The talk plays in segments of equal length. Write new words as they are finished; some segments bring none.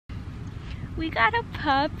We got a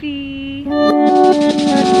puppy. Goat.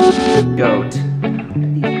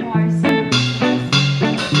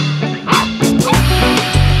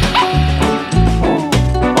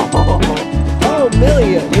 Oh,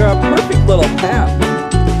 Millie, you're a perfect little cat.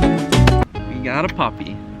 We got a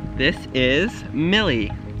puppy. This is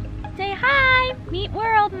Millie. Say hi. Meet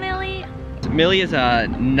world, Millie. Millie is a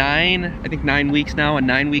 9 weeks now, a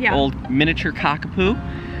 9-week-old miniature cockapoo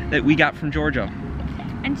that we got from Georgia.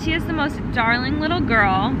 And she is the most darling little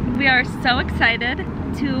girl. We are so excited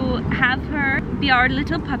to have her be our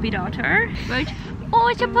little puppy daughter. Right? Oh,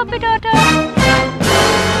 it's a puppy daughter!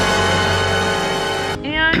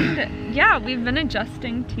 And yeah, we've been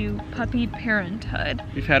adjusting to puppy parenthood.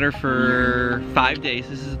 We've had her for 5 days.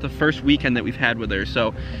 This is the first weekend that we've had with her.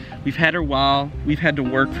 So we've had her while we've had to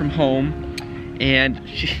work from home. And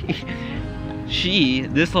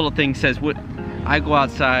this little thing says, I go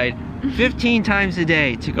outside 15 times a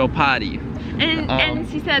day to go potty. And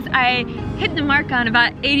she says, I hit the mark on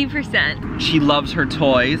about 80%. She loves her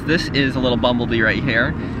toys. This is a little bumblebee right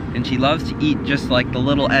here. And she loves to eat just like the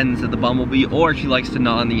little ends of the bumblebee, or she likes to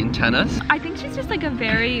gnaw on the antennas. I think she's just like a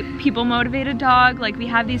very people motivated dog. Like, we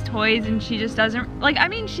have these toys and she just doesn't, like, I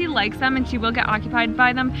mean, she likes them and she will get occupied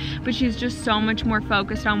by them, but she's just so much more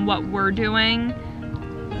focused on what we're doing.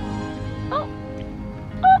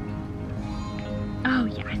 Oh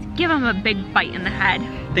yes, give him a big bite in the head.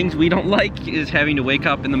 Things we don't like is having to wake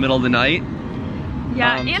up in the middle of the night.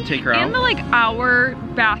 Yeah, to take her out. And the like hour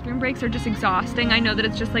bathroom breaks are just exhausting. I know that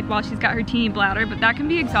it's just like while she's got her teeny bladder, but that can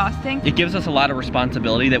be exhausting. It gives us a lot of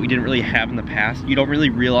responsibility that we didn't really have in the past. You don't really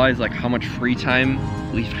realize like how much free time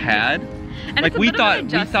we've had. And like we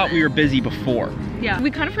thought we were busy before. Yeah, we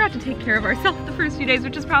kind of forgot to take care of ourselves the first few days,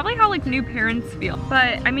 which is probably how like new parents feel.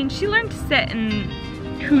 But I mean, she learned to sit in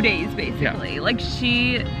 2 days basically. Yeah. Like,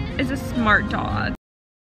 she is a smart dog.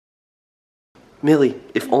 Millie,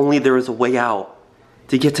 if only there was a way out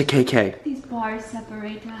to get to KK. These bars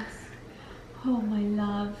separate us. Oh my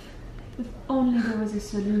love, if only there was a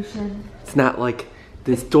solution. It's not like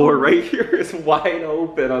this door right here is wide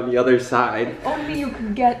open on the other side. If only you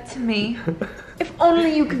could get to me. If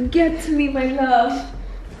only you could get to me, my love.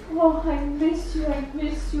 Oh, I miss you, I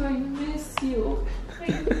miss you, I miss you. I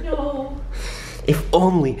know. If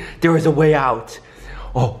only there was a way out.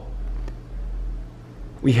 Oh,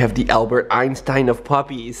 we have the Albert Einstein of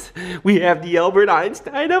puppies. We have the Albert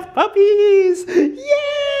Einstein of puppies. Yay!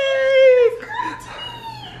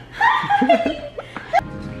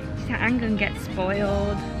 I'm gonna get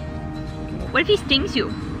spoiled. What if he stings you?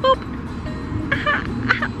 Boop. Aha,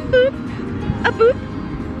 aha, boop. A boop.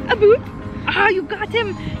 A boop. Ah, you got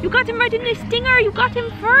him. You got him right in the stinger. You got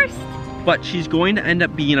him first. But she's going to end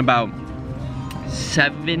up being about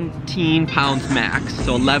 17 pounds max,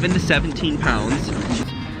 so 11 to 17 pounds.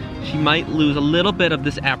 She might lose a little bit of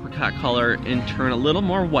this apricot color and turn a little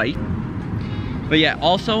more white. But yeah,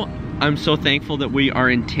 also, I'm so thankful that we are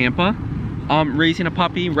in Tampa raising a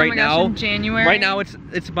puppy right now. In January. Right now it's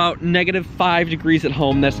about -5 degrees at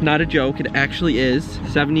home. That's not a joke, it actually is.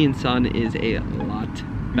 70 and sun is a lot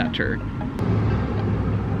better.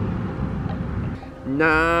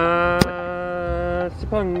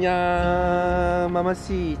 Spania, mama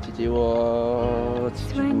si ciciło.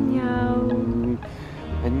 Spania.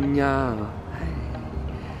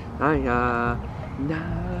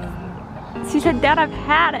 She said, Dad, I've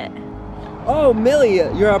had it. Oh, Millie,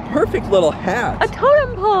 you're a perfect little hat. A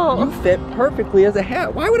totem pole. You fit perfectly as a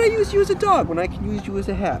hat. Why would I use you as a dog when I can use you as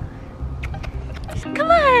a hat?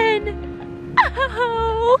 Come on.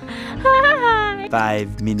 Oh, hi.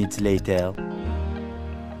 5 minutes later.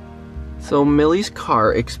 So Millie's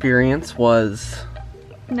car experience was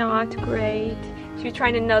not great. She was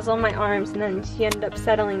trying to nuzzle my arms and then she ended up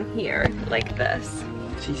settling here like this.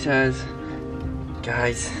 She says,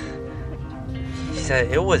 guys, she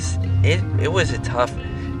said it was a tough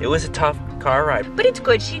car ride. But it's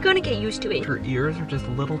good, she's gonna get used to it. Her ears are just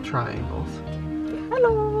little triangles.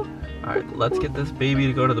 Hello. Alright, let's get this baby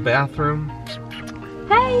to go to the bathroom.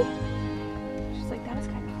 Hey. She's like, that is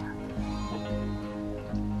kind of hard.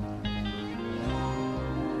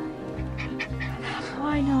 Oh,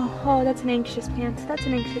 I know. Oh, that's an anxious pants. That's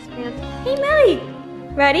an anxious pants. Hey, Millie.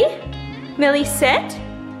 Ready? Millie, sit.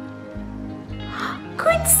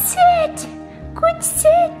 Good sit. Good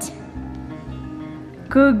sit.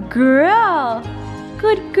 Good girl.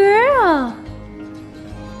 Good girl.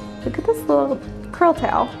 Look at this little curl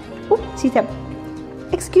tail. Oh, she said,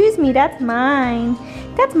 excuse me, that's mine.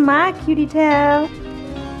 That's my cutie tail.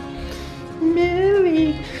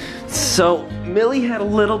 Millie. So, Millie had a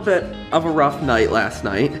little bit of a rough night last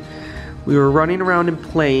night. We were running around and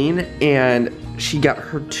playing, and she got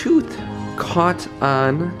her tooth caught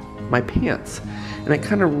on my pants and it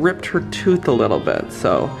kind of ripped her tooth a little bit.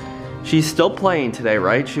 So she's still playing today,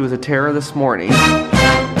 right? She was a terror this morning.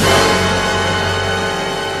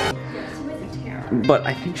 But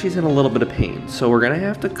I think she's in a little bit of pain. So we're gonna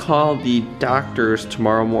have to call the doctors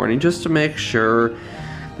tomorrow morning just to make sure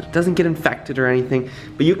that it doesn't get infected or anything.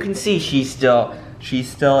 But you can see she's still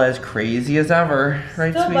as crazy as ever,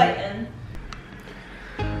 right, Still sweetie? biting.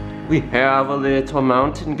 We have a little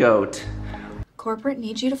mountain goat. Corporate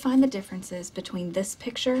needs you to find the differences between this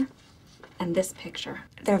picture and this picture.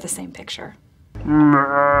 They're the same picture.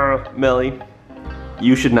 Millie,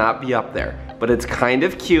 you should not be up there. But it's kind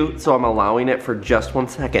of cute, so I'm allowing it for just 1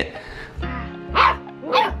 second.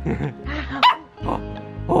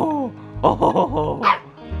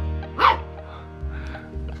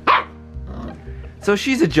 So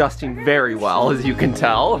she's adjusting very well, as you can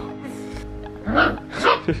tell.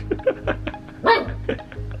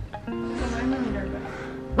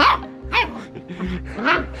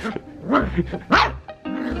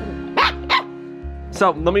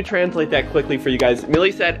 So let me translate that quickly for you guys.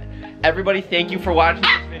 Millie said, everybody, thank you for watching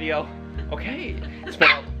this video. Okay, it's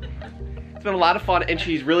been a lot of fun, and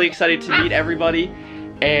she's really excited to meet everybody,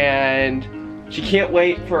 and she can't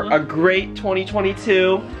wait for a great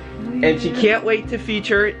 2022, and she can't wait to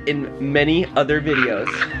feature in many other videos.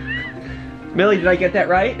 Millie, did I get that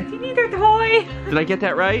right? You need a toy. Did I get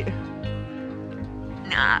that right?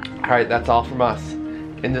 Nah. All right, that's all from us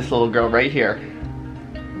and this little girl right here.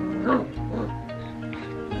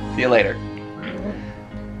 See you later.